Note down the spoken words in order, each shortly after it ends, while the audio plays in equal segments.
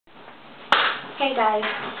Hey guys,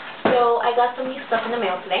 so I got some new stuff in the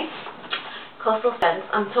mail today. Coastal Scents.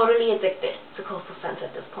 I'm totally addicted to Coastal Scents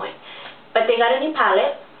at this point. But they got a new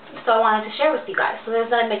palette, so I wanted to share with you guys. So this is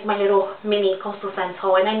going to make my little mini Coastal Scents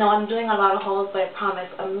haul. And I know I'm doing a lot of hauls, but I promise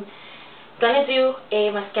I'm going to do a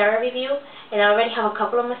mascara review. And I already have a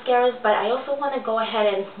couple of mascaras, but I also want to go ahead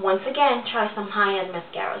and once again try some high-end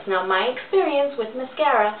mascaras. Now my experience with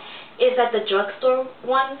mascara is that the drugstore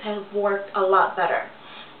ones have worked a lot better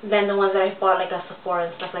than the ones that I bought like at Sephora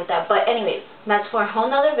and stuff like that. But anyways, that's for a whole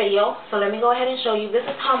nother video. So let me go ahead and show you. This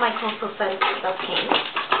is how my Coastal Scents stuff came.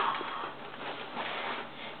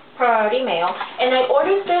 Priority mail. And I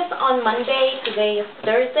ordered this on Monday. Today is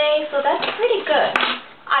Thursday. So that's pretty good.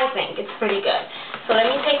 I think it's pretty good. So let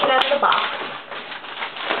me take it out of the box.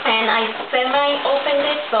 And I semi-opened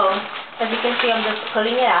it. So as you can see, I'm just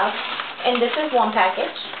pulling it out. And this is one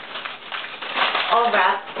package. All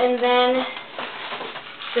wrapped. And then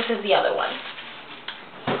this is the other one.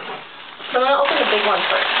 So I'm going to open the big one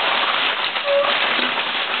first.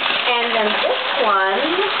 And then this one,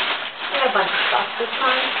 I got a bunch of stuff this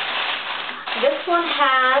time. This one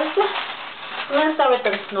has, I'm going to start with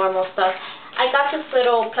the normal stuff. I got this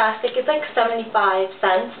little plastic, it's like 75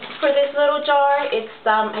 cents for this little jar. It's,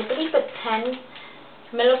 I believe a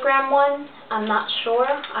 10 milligram one. I'm not sure.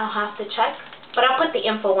 I'll have to check. But I'll put the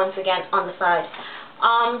info once again on the side.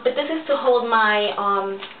 But this is to hold my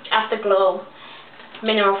Afterglow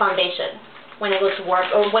mineral foundation when I go to work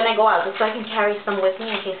or when I go out, so I can carry some with me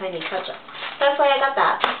in case I need touch-up. That's why I got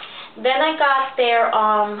that. Then I got their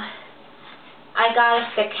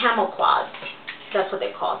the Camo Quads. That's what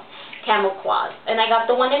they're called, Camo Quads. And I got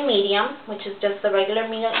the one in medium, which is just the regular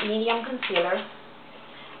medium concealer.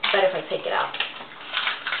 Better if I take it out.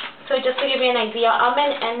 So just to give you an idea, I'm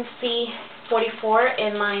in NC44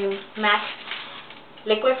 in my MAC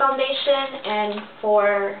liquid foundation, and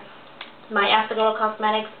for my Afterglow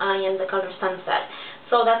Cosmetics I am the color Sunset.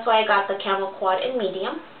 So that's why I got the Camo Quad in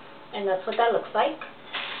medium, and that's what that looks like.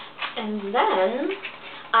 And then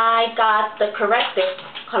I got the corrective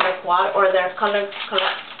color quad, or their color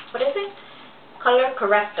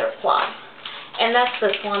corrector quad, and that's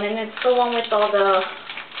this one, and it's the one with all the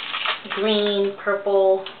green,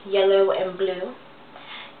 purple, yellow, and blue.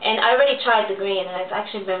 And I already tried the green, and it's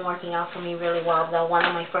actually been working out for me really well. The one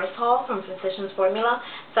on my first haul from Physicians Formula.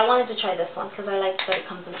 So I wanted to try this one because I like that it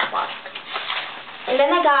comes in a box. And then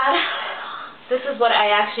I got, this is what I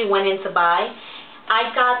actually went in to buy. I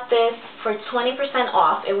got this for 20%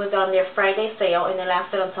 off. It was on their Friday sale, and it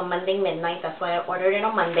lasted until Monday midnight. That's why I ordered it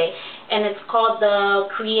on Monday. And it's called the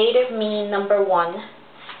Creative Me No. 1.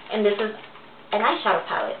 And this is an eyeshadow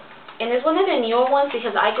palette. And it's one of the newer ones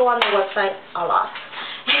because I go on their website a lot.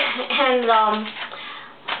 And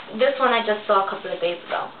this one I just saw a couple of days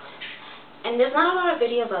ago, and there's not a lot of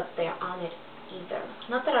videos out there on it either.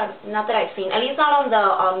 Not that I've seen, at least not on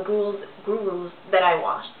the gurus that I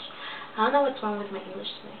watched. I don't know what's wrong with my English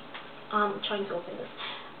today. I'm trying to open this.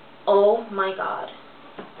 Oh my God,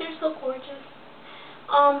 they're so gorgeous.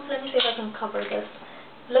 Let me see if I can cover this.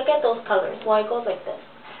 Look at those colors. Well, it goes like this.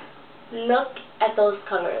 Look at those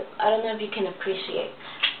colors. I don't know if you can appreciate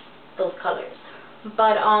those colors.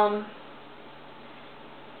 But,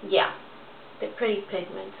 yeah, they're pretty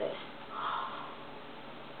pigmented.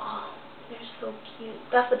 Oh, they're so cute.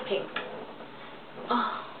 That's the pink.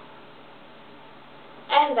 Oh.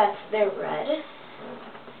 And that's their red.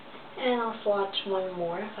 And I'll swatch one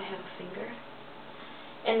more if I have a finger.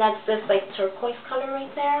 And that's this, like, turquoise color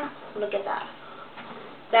right there. Look at that.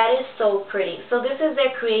 That is so pretty. So this is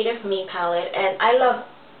their Creative Me palette, and I love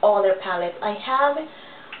all their palettes. I have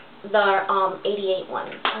the 88 one.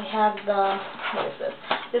 I have the, what is this?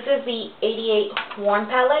 This is the 88 Warm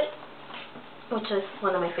palette, which is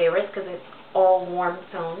one of my favorites because it's all warm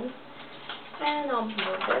tones. And I'll move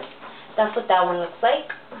this. That's what that one looks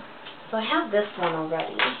like. So I have this one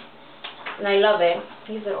already, and I love it.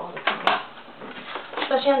 Use it all the time,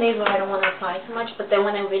 especially on days where I don't want to apply too much. But then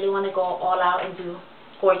when I really want to go all out and do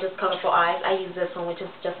gorgeous, colorful eyes, I use this one, which is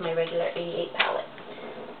just my regular 88 palette.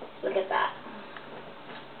 Look at that.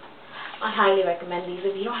 I highly recommend these.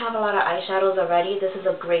 If you don't have a lot of eyeshadows already, this is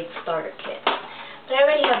a great starter kit. But I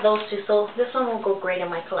already have those two, so this one will go great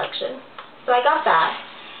in my collection. So I got that.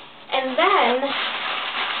 And then,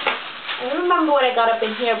 I don't remember what I got up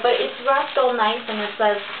in here, but it's wrapped all nice, and it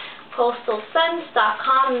says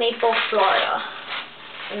CoastalScents.com, Naples, Florida.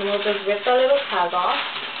 And we'll just rip the little tag off.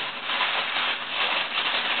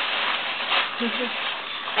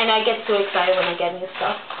 And I get too excited when I get new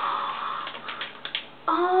stuff.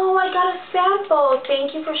 Oh, I got a sample.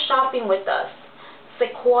 Thank you for shopping with us.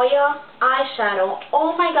 Sequoia eyeshadow.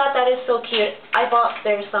 Oh my God, that is so cute. I bought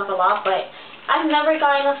their stuff a lot, but I've never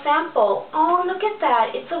gotten a sample. Oh, look at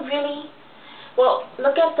that. It's a really, well,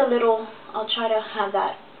 look at the little, I'll try to have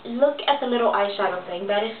that. Look at the little eyeshadow thing.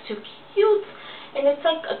 That is too cute. And it's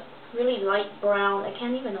like a really light brown. I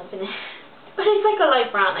can't even open it. But it's like a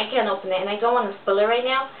light brown. I can't open it. And I don't want to spill it right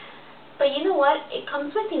now. But you know what? It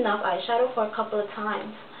comes with enough eyeshadow for a couple of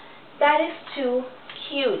times. That is too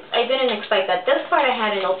cute. I didn't expect that. This part I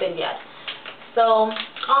hadn't opened yet. So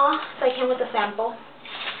I came with a sample.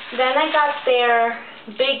 Then I got their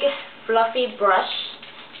big fluffy brush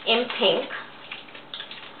in pink.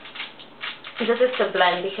 This is to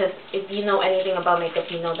blend, because if you know anything about makeup,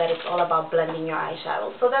 you know that it's all about blending your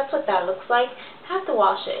eyeshadow. So that's what that looks like. I have to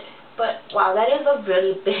wash it. But wow, that is a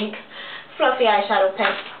really big fluffy eyeshadow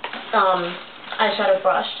pen, eyeshadow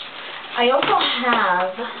brush. I also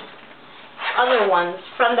have other ones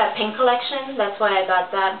from that pink collection. That's why I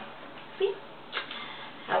got that. See?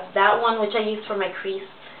 I have that one, which I use for my crease.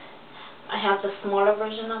 I have the smaller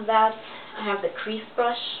version of that. I have the crease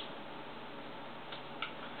brush.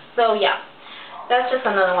 So yeah, that's just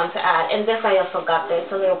another one to add. And this I also got there.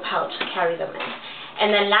 It's a little pouch to carry them in.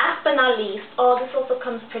 And then last but not least, oh, this also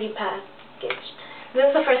comes pretty packaged. This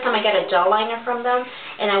is the first time I get a gel liner from them.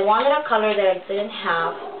 And I wanted a color that I didn't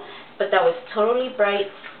have, but that was totally bright,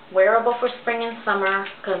 wearable for spring and summer,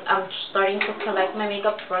 because I'm starting to collect my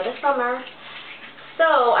makeup for the summer. So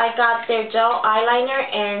I got their gel eyeliner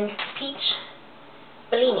and peach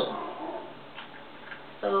Bellini.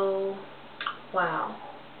 So, wow.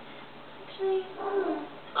 Actually,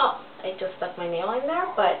 oh, I just stuck my nail in there,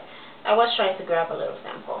 but I was trying to grab a little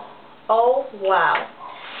sample. Oh, wow.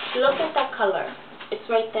 Look at that color. It's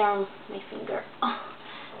right there on my finger. Oh,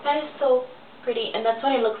 that is so pretty, and that's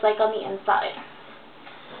what it looks like on the inside.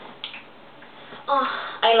 Oh,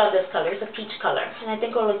 I love this color. It's a peach color, and I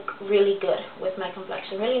think it will look really good with my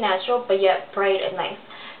complexion. Really natural, but yet bright and nice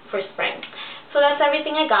for spring. So that's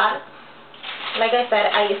everything I got. Like I said,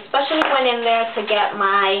 I especially went in there to get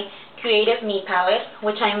my Creative Me palette,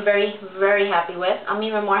 which I'm very, very happy with. I'm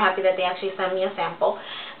even more happy that they actually sent me a sample.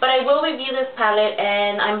 But I will review this palette,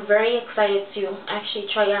 and I'm very excited to actually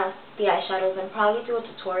try out the eyeshadows and probably do a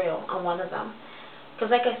tutorial on one of them. Because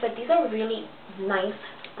like I said, these are really nice,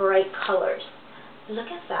 bright colors. Look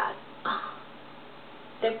at that. Oh,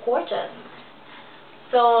 they're gorgeous.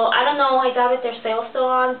 So, I don't know, I doubt if their sale's still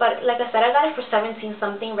on, but like I said, I got it for 17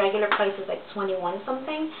 something. Regular price is like 21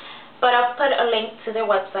 something. But I'll put a link to their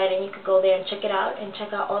website, and you could go there and check it out, and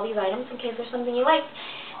check out all these items in case there's something you like.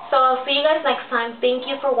 So I'll see you guys next time. Thank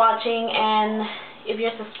you for watching, and if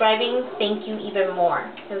you're subscribing, thank you even more,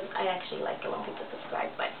 because I actually like it when people subscribe.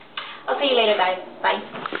 But I'll see you later, guys. Bye.